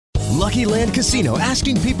Lucky Land Casino,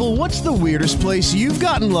 asking people, what's the weirdest place you've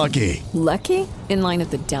gotten lucky? Lucky? In line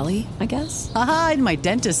at the deli, I guess? Aha, in my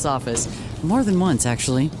dentist's office. More than once,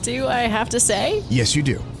 actually. Do I have to say? Yes, you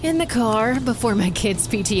do. In the car before my kids'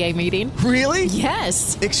 PTA meeting. Really?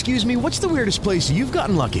 Yes. Excuse me, what's the weirdest place you've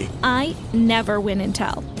gotten lucky? I never win and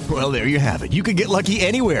tell. Well, there you have it. You can get lucky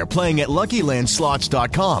anywhere, playing at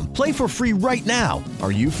LuckyLandSlots.com. Play for free right now.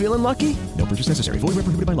 Are you feeling lucky? No purchase necessary. Void where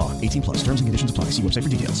prohibited by law. 18 plus. Terms and conditions apply. See website for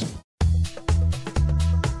details.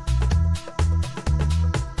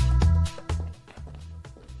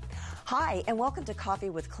 Hi, and welcome to Coffee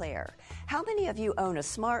with Claire. How many of you own a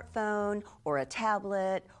smartphone or a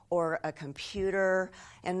tablet or a computer?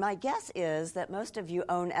 And my guess is that most of you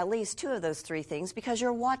own at least two of those three things because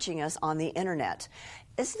you're watching us on the internet.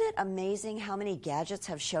 Isn't it amazing how many gadgets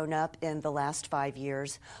have shown up in the last 5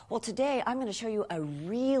 years? Well, today I'm going to show you a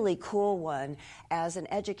really cool one. As an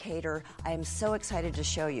educator, I am so excited to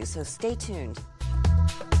show you, so stay tuned.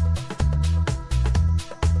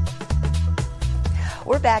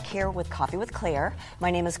 We're back here with Coffee with Claire. My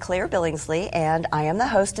name is Claire Billingsley, and I am the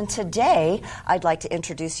host. And today, I'd like to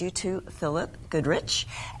introduce you to Philip Goodrich.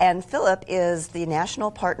 And Philip is the National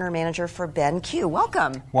Partner Manager for BenQ.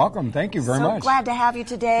 Welcome. Welcome. Thank you very much. So glad to have you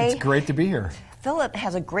today. It's great to be here. Philip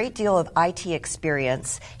has a great deal of IT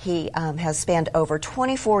experience. He has spanned over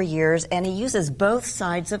 24 years, and he uses both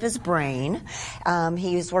sides of his brain.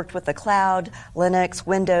 He's worked with the cloud, Linux,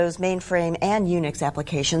 Windows, mainframe, and Unix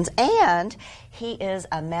applications, and he is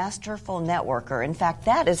a masterful networker. In fact,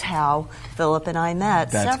 that is how Philip and I met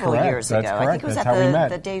several years ago. That's correct. I think it was at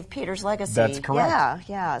the Dave Peters Legacy. That's correct.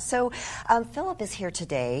 Yeah. So Philip is here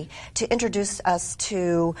today to introduce us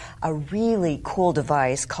to a really cool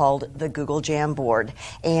device called the Google Jamboard.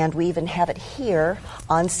 And we even have it here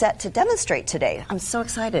on set to demonstrate today. I'm so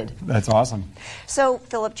excited. That's awesome. So,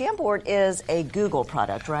 Philip, Jamboard is a Google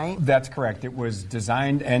product, right? That's correct. It was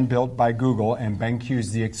designed and built by Google, and BenQ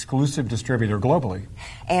is the exclusive distributor globally.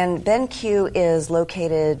 And BenQ is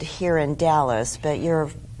located here in Dallas, but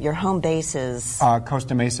your home base is?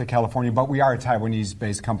 Costa Mesa, California, but we are a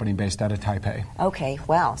Taiwanese-based company based out of Taipei. Okay,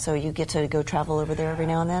 wow. So you get to go travel over there every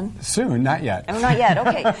now and then? Soon, not yet. Oh, not yet.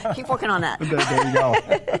 Okay, keep working on that. There you go.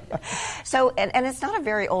 So, and it's not a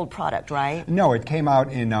very old product, right? No, it came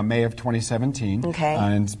out in May of 2017. Okay.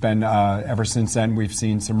 And it's been, ever since then, we've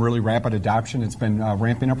seen some really rapid adoption. It's been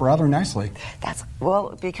ramping up rather nicely.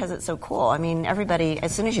 Well, because it's so cool. I mean, everybody,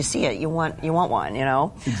 as soon as you see it, you want one, you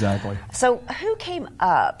know? Exactly. So who came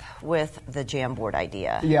up with the Jamboard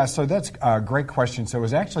idea? Yeah, so that's a great question. So it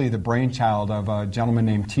was actually the brainchild of a gentleman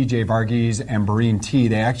named T.J. Varghese and Bareen T.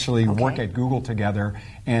 They actually work at Google together,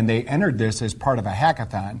 and they entered this as part of a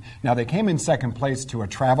hackathon. Now, they came in second place to a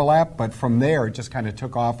travel app, but from there it just kind of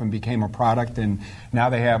took off and became a product, and now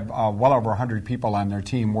they have well over 100 people on their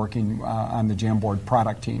team working on the Jamboard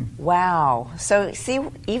product team. Wow. So, see,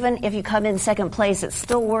 even if you come in second place, it's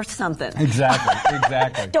still worth something.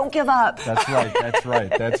 Exactly. Don't give up. That's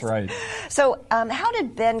right. So, how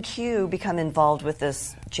did BenQ become involved with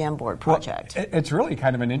this Jamboard project? Well, it's really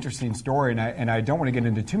kind of an interesting story, and I don't want to get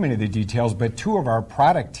into too many of the details, but two of our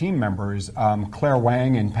product team members, Claire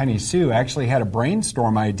Wang and Penny Sue, actually had a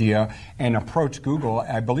brainstorm idea and approached Google.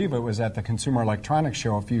 I believe it was at the Consumer Electronics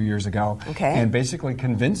Show a few years ago, and basically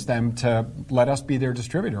convinced them to let us be their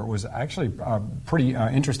distributor. It was actually a pretty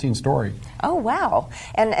interesting story. Oh, wow.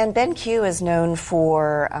 And BenQ is known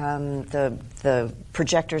for the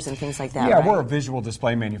projectors and things like that, Yeah, right? We're a visual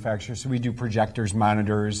display manufacturer, so we do projectors,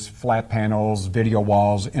 monitors, flat panels, video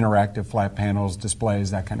walls, interactive flat panels,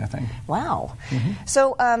 displays, that kind of thing. Wow.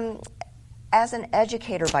 So, as an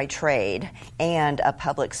educator by trade and a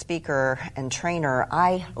public speaker and trainer,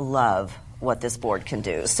 I love what this board can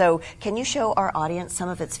do. So, can you show our audience some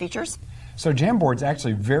of its features? So Jamboard's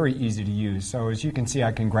actually very easy to use. So as you can see,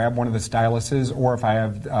 I can grab one of the styluses, or if I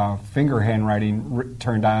have finger handwriting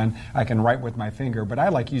turned on, I can write with my finger, but I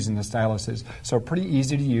like using the styluses. So pretty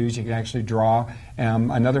easy to use. You can actually draw.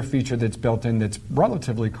 Another feature that's built in that's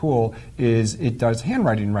relatively cool is it does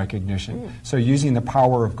handwriting recognition. So using the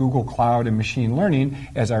power of Google Cloud and machine learning,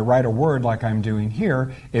 as I write a word like I'm doing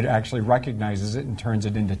here, it actually recognizes it and turns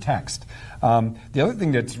it into text. The other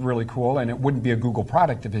thing that's really cool, and it wouldn't be a Google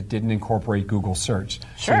product if it didn't incorporate Google Search.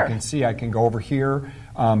 Sure. So you can see I can go over here,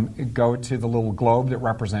 go to the little globe that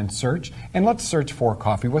represents search, and let's search for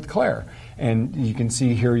Coffee with Claire. And you can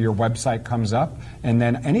see here your website comes up, and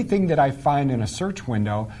then anything that I find in a search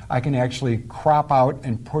window, I can actually crop out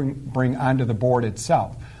and bring onto the board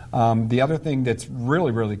itself. The other thing that's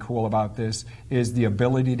really, really cool about this is the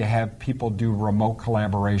ability to have people do remote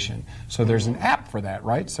collaboration. So there's an app for that,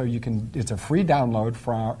 right? So it's a free download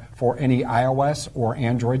for any iOS or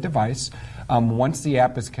Android device. Once the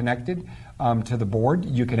app is connected to the board,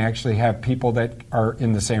 you can actually have people that are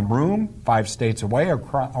in the same room, 5 states away,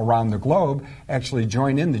 around the globe, actually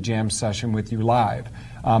join in the jam session with you live.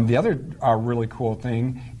 The other really cool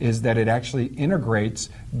thing is that it actually integrates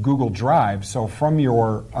Google Drive. So from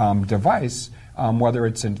your device, whether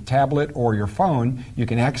it's a tablet or your phone, you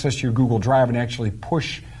can access your Google Drive and actually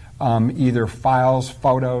push either files,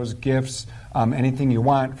 photos, GIFs, anything you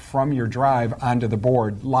want from your drive onto the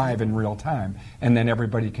board live in real time. And then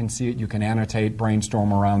everybody can see it. You can annotate,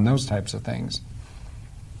 brainstorm around those types of things.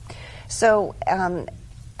 So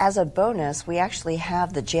as a bonus, we actually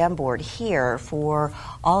have the Jamboard here for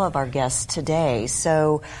all of our guests today.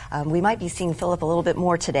 So we might be seeing Philip a little bit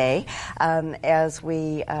more today as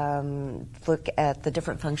we look at the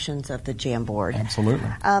different functions of the Jamboard. Absolutely.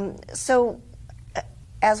 So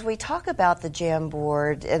as we talk about the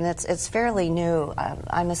Jamboard, and it's fairly new,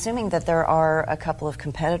 I'm assuming that there are a couple of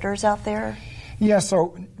competitors out there? Yeah,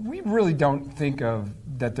 so we really don't think of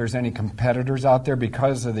that there's any competitors out there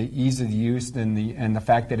because of the ease of use and the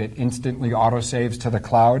fact that it instantly autosaves to the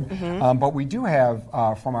cloud. But we do have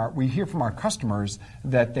we hear from our customers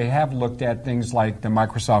that they have looked at things like the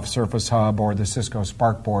Microsoft Surface Hub or the Cisco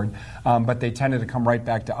SparkBoard, but they tended to come right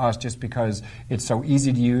back to us just because it's so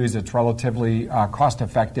easy to use, it's relatively cost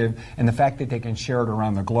effective, and the fact that they can share it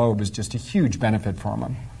around the globe is just a huge benefit for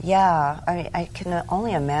them. Yeah, I can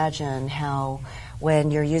only imagine how,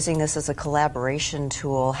 when you're using this as a collaboration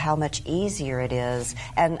tool, how much easier it is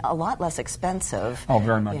and a lot less expensive. Oh,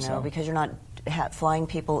 very much so. Because you're not flying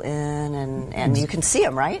people in and you can see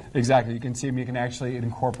them, right? Exactly. You can see them. You can actually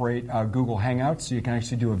incorporate Google Hangouts, so you can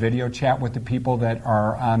actually do a video chat with the people that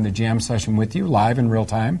are on the jam session with you live in real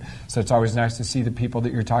time. So it's always nice to see the people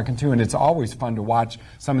that you're talking to, and it's always fun to watch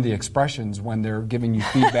some of the expressions when they're giving you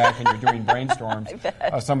feedback and you're doing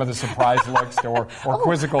brainstorms. Some of the surprised looks or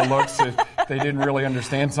quizzical looks. If they didn't really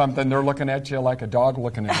understand something, they're looking at you like a dog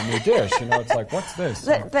looking at a new dish. It's like, what's this?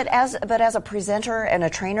 But as a presenter and a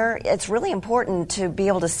trainer, it's really important to be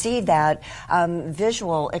able to see that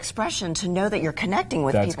visual expression, to know that you're connecting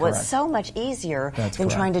with people. Correct. It's so much easier than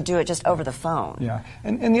correct. trying to do it just over the phone. Yeah,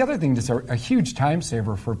 and the other thing that's a huge time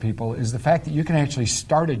saver for people is the fact that you can actually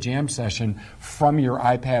start a jam session from your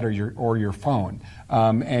iPad or your phone.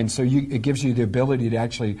 And so it gives you the ability to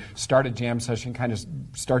actually start a jam session, kind of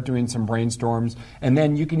start doing some brainstorms, and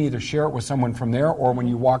then you can either share it with someone from there, or when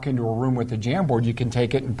you walk into a room with the Jamboard, you can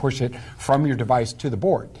take it and push it from your device to the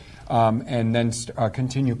board. And then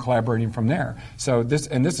continue collaborating from there. So this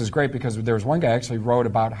is great because there was one guy actually wrote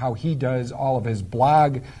about how he does all of his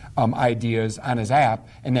blog ideas on his app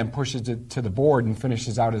and then pushes it to the board and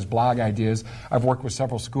finishes out his blog ideas. I've worked with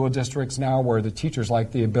several school districts now where the teachers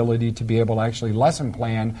like the ability to be able to actually lesson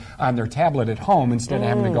plan on their tablet at home instead of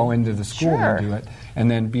having to go into the school and do it, and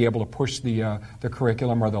then be able to push the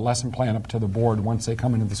curriculum or the lesson plan up to the board once they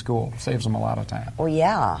come into the school. Saves them a lot of time. Well,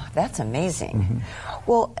 yeah, that's amazing.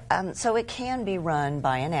 Well, so it can be run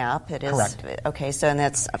by an app. It is correct. Okay. So and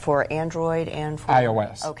that's for Android and for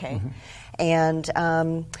iOS. Okay, and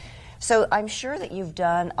so I'm sure that you've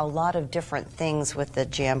done a lot of different things with the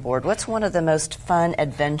Jamboard. What's one of the most fun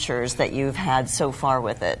adventures that you've had so far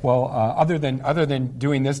with it? Well, other than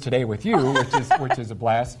doing this today with you, which is a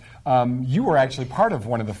blast, you were actually part of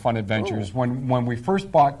one of the fun adventures. When we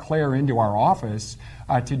first brought Claire into our office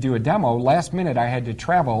to do a demo, last minute I had to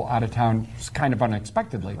travel out of town kind of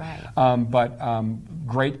unexpectedly. Right. But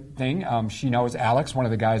great thing, she knows Alex, one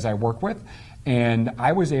of the guys I work with, and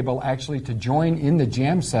I was able actually to join in the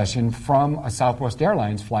jam session from a Southwest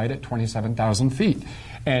Airlines flight at 27,000 feet.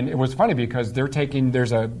 And it was funny because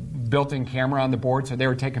there's a built-in camera on the board, so they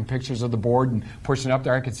were taking pictures of the board and pushing up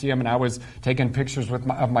there. I could see them, and I was taking pictures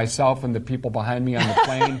of myself and the people behind me on the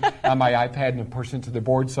plane on my iPad and pushing to the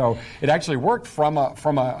board. So it actually worked from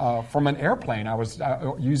an airplane. I was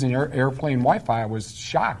using airplane Wi-Fi. I was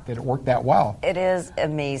shocked that it worked that well. It is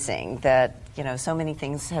amazing that so many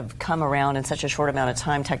things have come around in such a short amount of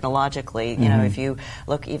time technologically. If you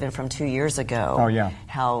look even from 2 years ago,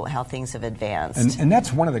 how things have advanced. And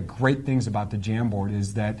that's one of the great things about the Jamboard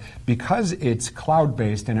is that because it's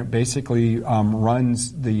cloud-based and it basically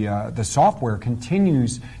runs the software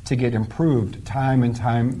continues to get improved time and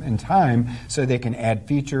time, so they can add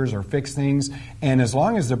features or fix things. And as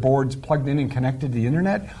long as the board's plugged in and connected to the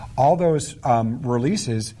internet, all those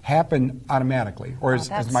releases happen automatically. Or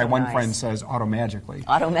as my one friend says, does automagically.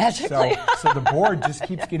 Automagically. So the board just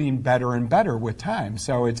keeps getting better and better with time.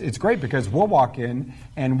 So it's great because we'll walk in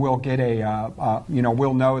and we'll get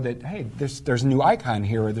we'll know that, hey, there's a new icon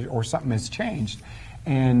here or something has changed.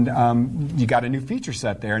 And you got a new feature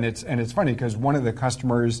set there, and it's funny because one of the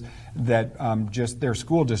customers that just their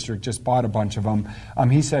school district just bought a bunch of them.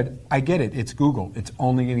 He said, "I get it. It's Google. It's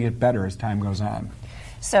only going to get better as time goes on."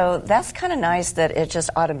 So that's kind of nice that it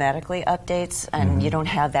just automatically updates and you don't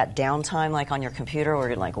have that downtime like on your computer where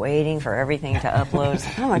you're like waiting for everything to upload. It's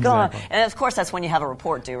like, oh my God. And of course that's when you have a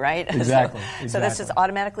report due, right? Exactly. So this just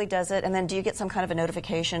automatically does it. And then do you get some kind of a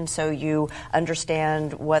notification so you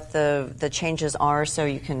understand what the changes are so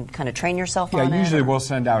you can kind of train yourself on it? Yeah, usually we'll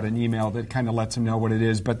send out an email that kind of lets them know what it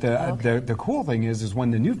is. But the cool thing is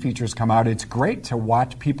when the new features come out, it's great to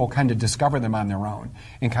watch people kind of discover them on their own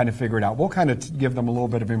and kind of figure it out. We'll kind of give them a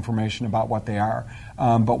little bit of information about what they are.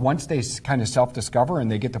 But once they kind of self-discover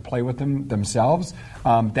and they get to play with them themselves,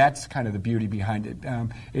 that's kind of the beauty behind it.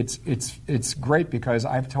 It's great because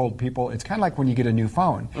I've told people it's kind of like when you get a new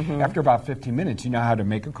phone. After about 15 minutes, you know how to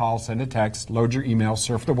make a call, send a text, load your email,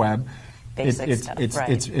 surf the web. Basic stuff, right.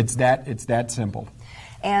 It's that simple.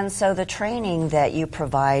 And so the training that you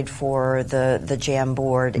provide for the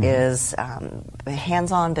Jamboard is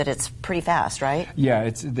hands-on, but it's pretty fast, right? Yeah,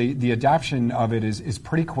 it's the adoption of it is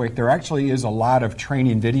pretty quick. There actually is a lot of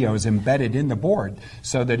training videos embedded in the board,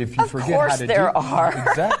 so that if you forget how to there are.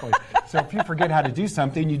 Exactly. So if you forget how to do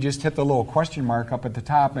something, you just hit the little question mark up at the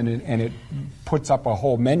top, and it puts up a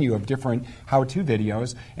whole menu of different how-to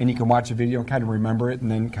videos, and you can watch a video and kind of remember it,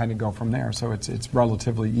 and then kind of go from there. So it's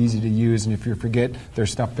relatively easy to use, and if you forget,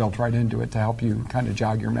 there's stuff built right into it to help you kind of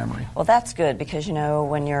jog your memory. Well, that's good because,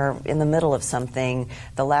 when you're in the middle of something,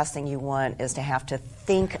 the last thing you want is to have to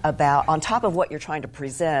think about, on top of what you're trying to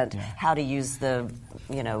present, how to use the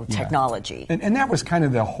technology. And that was kind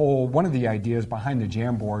of one of the ideas behind the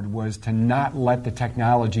Jamboard was to not let the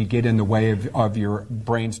technology get in the way of your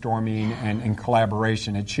brainstorming and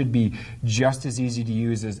collaboration. It should be just as easy to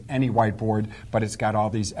use as any whiteboard, but it's got all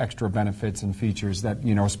these extra benefits and features that,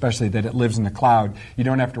 especially that it lives in the cloud. You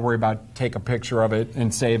don't have to worry about take a picture of it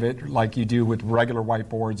and save it like you do with regular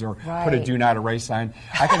whiteboards or put a do not erase sign.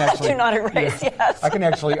 I can actually do not erase, yes. I can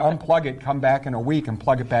actually unplug it, come back in a week and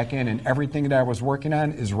plug it back in, and everything that I was working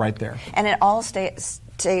on is right there. And it all stays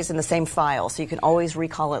in the same file, so you can always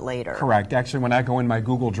recall it later. Correct. Actually, when I go in my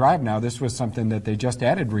Google Drive now, this was something that they just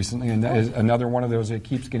added recently, and that is another one of those that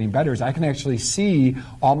keeps getting better, is I can actually see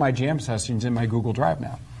all my jam sessions in my Google Drive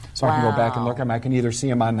now. So I can go back and look at them. I can either see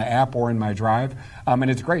them on the app or in my drive.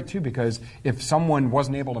 And it's great, too, because if someone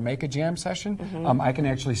wasn't able to make a jam session, I can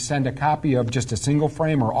actually send a copy of just a single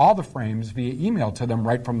frame or all the frames via email to them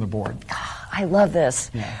right from the board. I love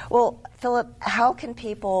this. Yeah. Well, Philip, how can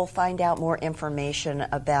people find out more information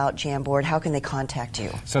about Jamboard? How can they contact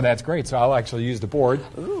you? So that's great. So I'll actually use the board.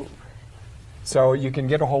 Ooh. So you can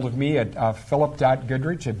get a hold of me at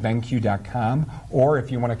philip.goodrich@benq.com, or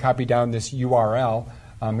if you want to copy down this URL,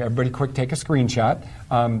 everybody quick, take a screenshot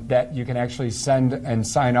that you can actually send and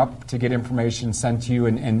sign up to get information sent to you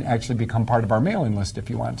and actually become part of our mailing list if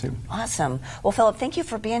you want to. Awesome. Well, Philip, thank you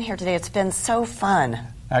for being here today. It's been so fun.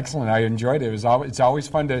 Excellent. I enjoyed it. It's always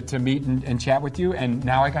fun to meet and chat with you, and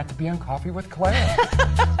now I got to be on Coffee with Claire.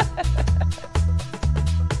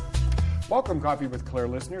 Welcome, Coffee with Claire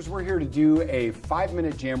listeners. We're here to do a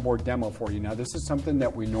 5-minute Jamboard demo for you. Now, this is something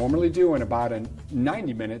that we normally do in about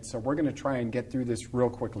 90 minutes, so we're going to try and get through this real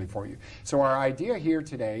quickly for you. So our idea here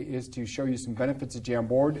today is to show you some benefits of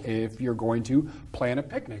Jamboard if you're going to plan a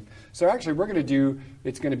picnic. So actually,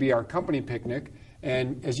 it's going to be our company picnic.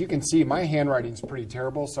 And as you can see, my handwriting's pretty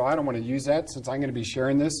terrible, so I don't want to use that. Since I'm going to be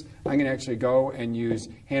sharing this, I'm going to actually go and use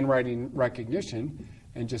handwriting recognition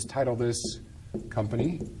and just title this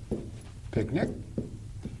Company Picnic.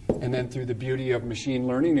 And then through the beauty of machine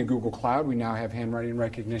learning in Google Cloud, we now have handwriting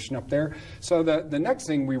recognition up there. So the next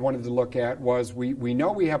thing we wanted to look at was we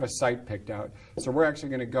know we have a site picked out. So we're actually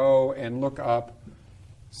going to go and look up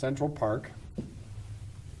Central Park.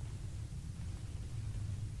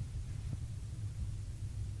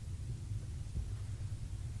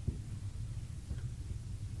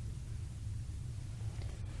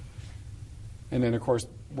 And then, of course,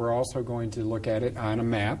 we're also going to look at it on a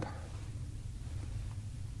map.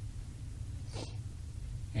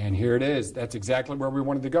 And here it is. That's exactly where we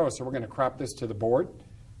wanted to go. So we're going to crop this to the board.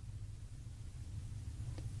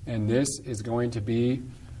 And this is going to be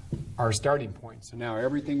our starting point. So now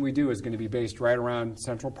everything we do is going to be based right around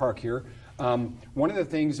Central Park here. One of the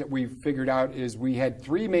things that we figured out is we had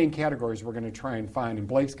 3 main categories we're going to try and find, and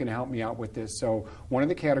Blake's going to help me out with this. So one of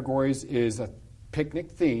the categories is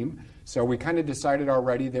picnic theme. So we kind of decided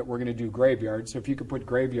already that we're going to do graveyard. So if you could put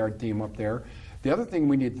graveyard theme up there. The other thing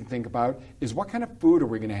we need to think about is what kind of food are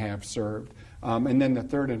we going to have served? And then the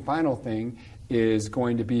third and final thing is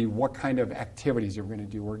going to be what kind of activities are we going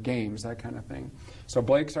to do, or games, that kind of thing. So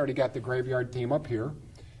Blake's already got the graveyard theme up here.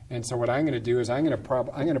 And so what I'm going to do is I'm going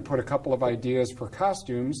to put a couple of ideas for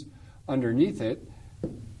costumes underneath it.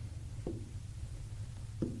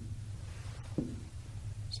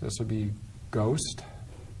 So this will be Ghost,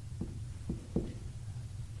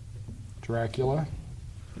 Dracula,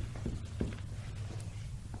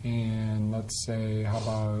 and let's say, how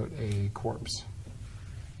about a corpse?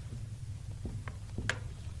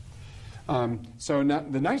 So now,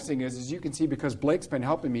 the nice thing is you can see, because Blake's been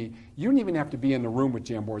helping me, you don't even have to be in the room with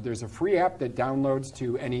Jamboard. There's a free app that downloads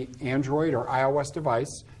to any Android or iOS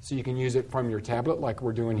device, so you can use it from your tablet like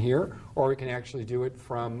we're doing here, or we can actually do it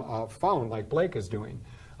from a phone like Blake is doing.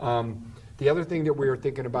 The other thing that we were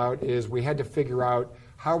thinking about is we had to figure out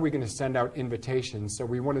how are we going to send out invitations. So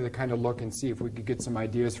we wanted to kind of look and see if we could get some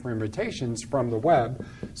ideas for invitations from the web.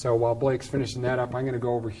 So while Blake's finishing that up, I'm going to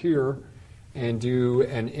go over here and do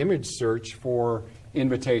an image search for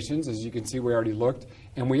invitations. As you can see, we already looked,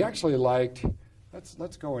 and we actually liked,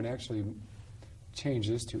 let's go and actually change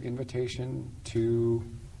this to invitation to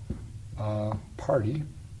party.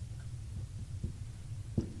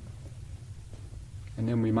 And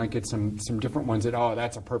then we might get some different ones that, oh,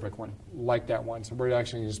 that's a perfect one, like that one. So we're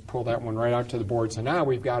actually just pull that one right out to the board. So now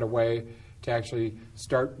we've got a way to actually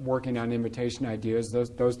start working on invitation ideas,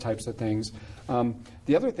 those types of things.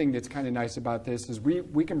 The other thing that's kind of nice about this is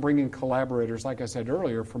we can bring in collaborators, like I said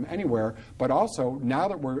earlier, from anywhere, but also now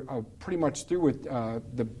that we're pretty much through with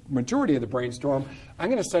the majority of the brainstorm, I'm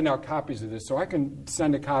going to send out copies of this. So I can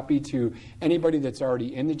send a copy to anybody that's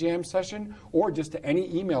already in the jam session, or just to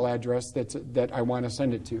any email address that I want to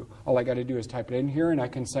send it to. All I got to do is type it in here, and I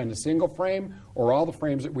can send a single frame or all the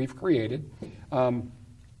frames that we've created.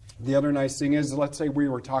 The other nice thing is, let's say we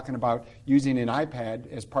were talking about using an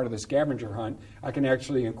iPad as part of the scavenger hunt. I can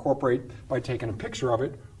actually incorporate by taking a picture of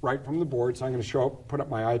it right from the board. So I'm going to put up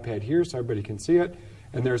my iPad here so everybody can see it.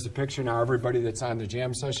 And there's the picture now. Everybody that's on the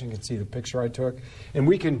jam session can see the picture I took. And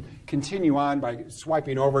we can continue on by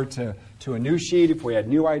swiping over to a new sheet. If we had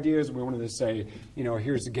new ideas, we wanted to say,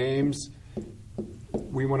 here's the games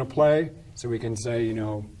we want to play. So we can say,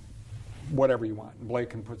 whatever you want. And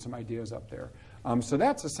Blake can put some ideas up there. So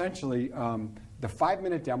that's essentially the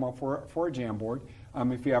 5-minute demo for a Jamboard.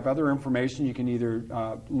 If you have other information, you can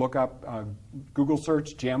either look up Google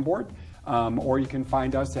search Jamboard, or you can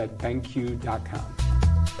find us at BenQ.com.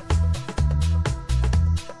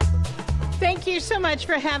 Thank you so much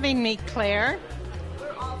for having me, Claire.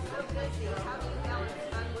 We're all so busy. How do you balance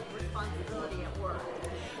fun with responsibility at work?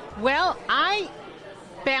 Well, I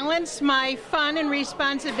balance my fun and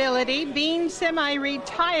responsibility. Being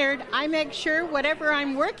semi-retired, I make sure whatever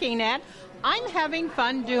I'm working at, I'm having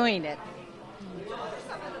fun doing it. What are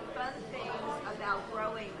some of the fun things about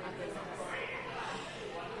growing a business?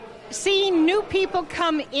 Seeing new people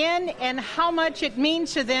come in and how much it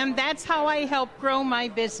means to them, that's how I help grow my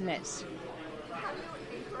business. How do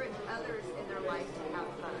you encourage others in their life to have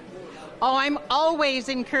fun? Oh, I'm always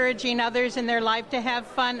encouraging others in their life to have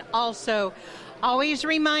fun also. Always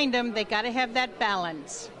remind them they got to have that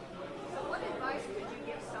balance. So what advice could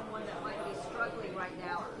you give someone that might be struggling right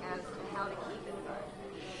now as to how to keep it fun?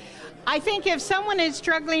 I think if someone is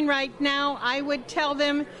struggling right now, I would tell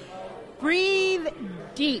them, breathe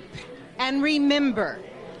deep and remember,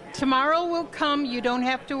 tomorrow will come. You don't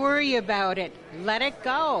have to worry about it. Let it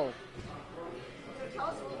go. So tell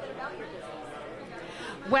us a little bit about your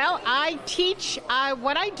business. Well, I teach,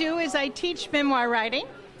 what I do is I teach memoir writing.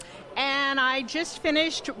 And I just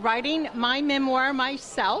finished writing my memoir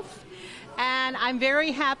myself, and I'm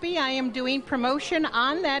very happy. I am doing promotion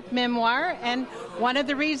on that memoir, and one of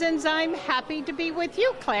the reasons I'm happy to be with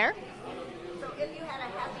you, Claire. So if you had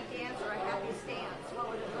a happy dance or a happy stance, what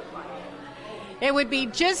would it look like? It would be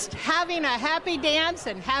just having a happy dance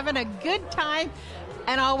and having a good time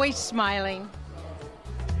and always smiling.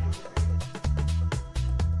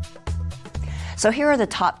 So here are the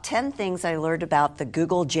top 10 things I learned about the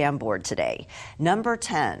Google Jamboard today. Number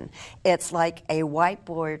 10, it's like a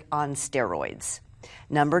whiteboard on steroids.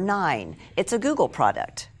 Number 9, it's a Google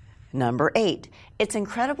product. Number 8, it's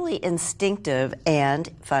incredibly instinctive and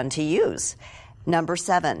fun to use. Number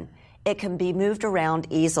 7, it can be moved around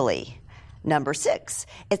easily. Number 6,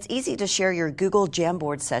 it's easy to share your Google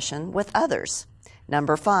Jamboard session with others.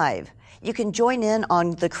 Number 5, you can join in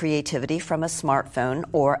on the creativity from a smartphone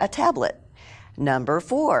or a tablet. Number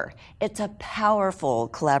 4, it's a powerful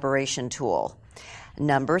collaboration tool.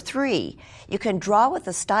 Number 3, you can draw with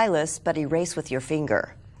a stylus but erase with your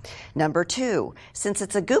finger. Number 2, since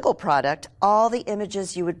it's a Google product, all the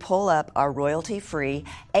images you would pull up are royalty-free.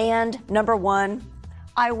 And number 1,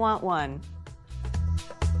 I want one.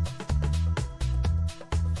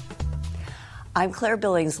 I'm Claire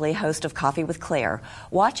Billingsley, host of Coffee with Claire.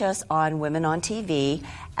 Watch us on Women on TV,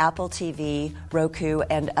 Apple TV, Roku,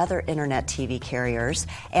 and other internet TV carriers.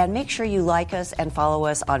 And make sure you like us and follow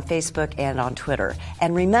us on Facebook and on Twitter.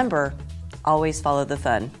 And remember, always follow the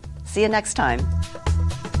fun. See you next time.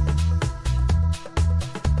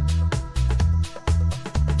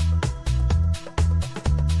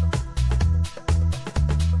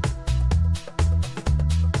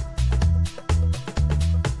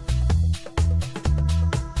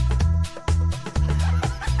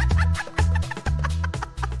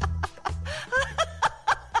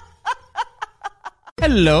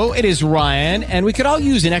 Hello, it is Ryan, and we could all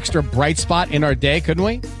use an extra bright spot in our day, couldn't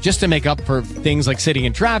we? Just to make up for things like sitting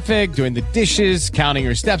in traffic, doing the dishes, counting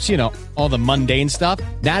your steps, you know, all the mundane stuff.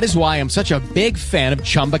 That is why I'm such a big fan of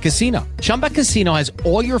Chumba Casino. Chumba Casino has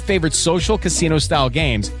all your favorite social casino-style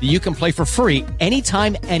games that you can play for free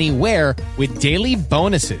anytime, anywhere with daily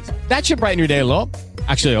bonuses. That should brighten your day a little.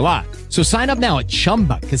 Actually, a lot. So sign up now at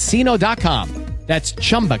ChumbaCasino.com. That's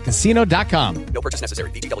ChumbaCasino.com. No purchase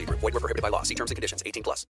necessary. VGW Group. Void where prohibited by law. See terms and conditions. 18+.